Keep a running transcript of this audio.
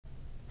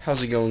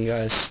How's it going,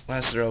 guys?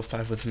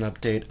 Last05 with an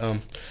update.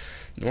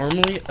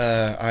 Normally,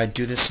 I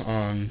do this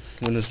on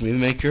Windows Movie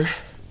Maker,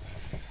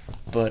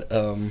 but,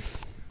 this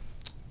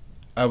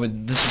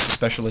is a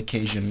special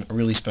occasion, a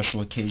really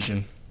special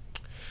occasion.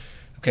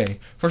 Okay,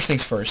 first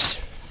things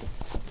first.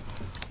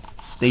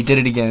 They did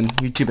it again.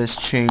 YouTube has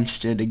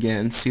changed it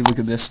again. See, look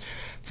at this.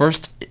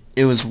 First,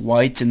 it was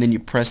white, and then you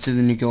pressed it,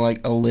 and you get,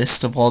 like, a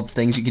list of all the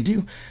things you can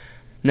do.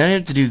 Now you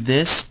have to do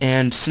this,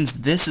 and since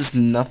this is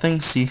nothing,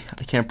 see,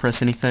 I can't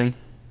press anything.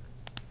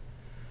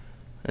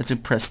 I have to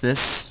press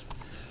this,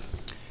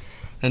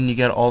 and you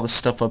got all the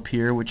stuff up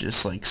here, which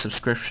is like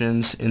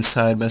subscriptions,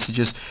 inside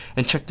messages,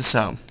 and check this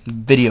out,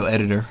 video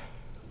editor.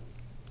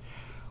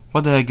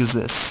 What the heck is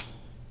this?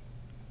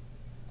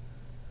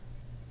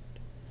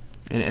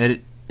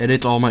 It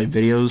edits all my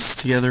videos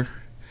together.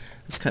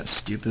 It's kind of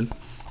stupid,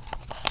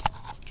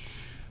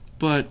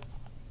 but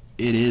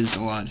it is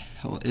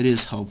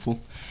helpful.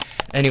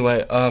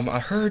 Anyway, I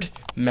heard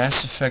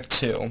Mass Effect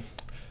 2,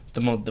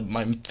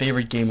 my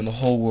favorite game in the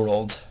whole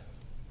world.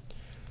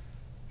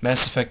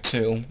 Mass Effect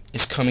 2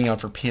 is coming out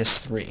for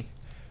PS3.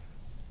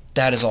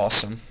 That is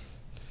awesome.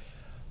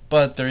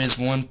 But there is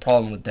one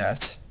problem with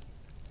that.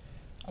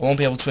 I won't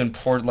be able to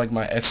import like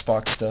my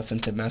Xbox stuff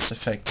into Mass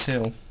Effect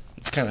 2.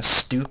 It's kind of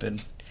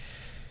stupid.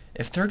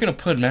 If they're going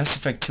to put Mass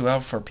Effect 2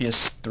 out for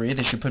PS3,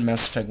 they should put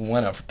Mass Effect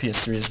 1 out for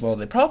PS3 as well.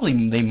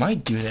 They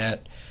might do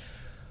that.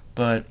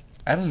 But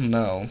I don't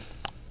know.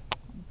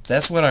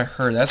 That's what I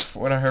heard. That's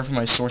what I heard from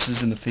my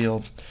sources in the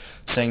field,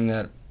 saying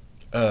that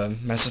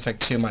Mass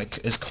Effect 2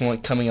 is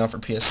coming out for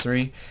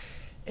PS3,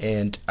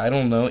 and I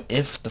don't know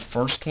if the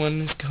first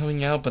one is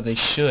coming out, but they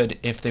should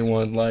if they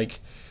want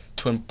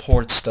to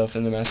import stuff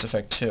into Mass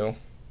Effect 2.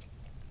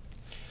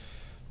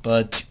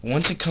 But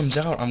once it comes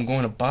out, I'm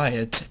going to buy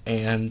it,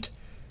 and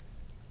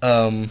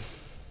I'm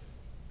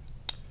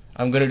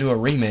going to do a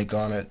remake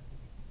on it,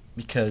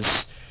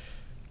 because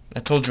I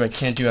told you I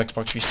can't do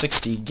Xbox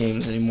 360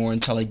 games anymore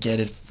until I get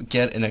an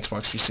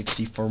Xbox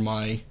 360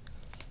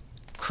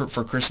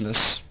 for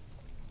Christmas.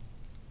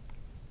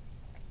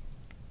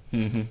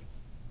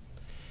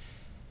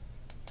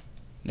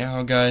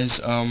 Now, guys,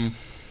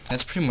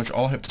 that's pretty much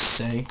all I have to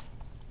say.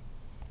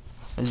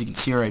 As you can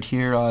see right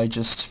here, I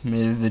just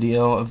made a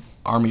video of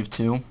Army of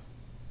Two,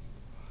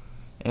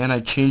 and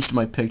I changed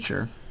my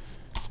picture.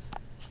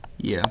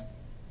 Yeah,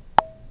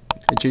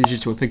 I changed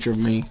it to a picture of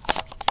me.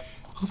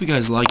 Hope you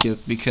guys like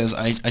it, because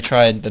I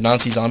tried the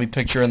Nazi zombie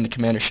picture and the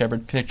Commander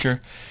Shepard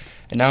picture,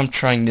 and now I'm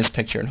trying this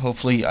picture, and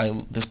hopefully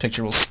this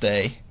picture will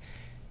stay,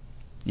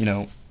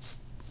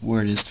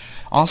 where it is.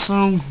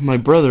 Also, my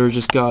brother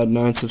just got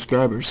 9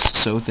 subscribers,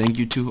 so thank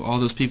you to all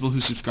those people who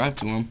subscribe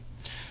to him.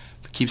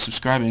 Keep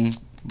subscribing,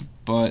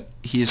 but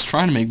he is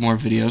trying to make more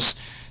videos,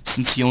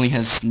 since he only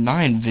has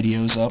 9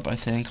 videos up, I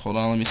think. Hold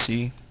on, let me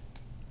see.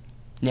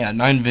 Yeah,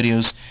 9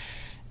 videos,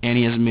 and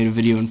he hasn't made a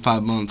video in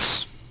 5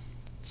 months.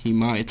 He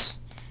might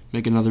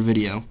make another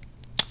video.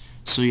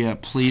 So yeah,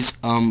 please,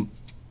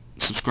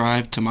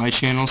 subscribe to my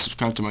channel,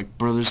 subscribe to my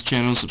brother's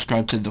channel,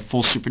 subscribe to the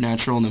Full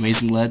Supernatural and the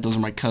Amazing Led. Those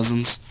are my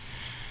cousins.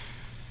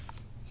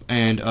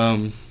 And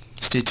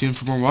stay tuned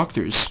for more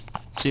walkthroughs.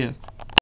 See ya.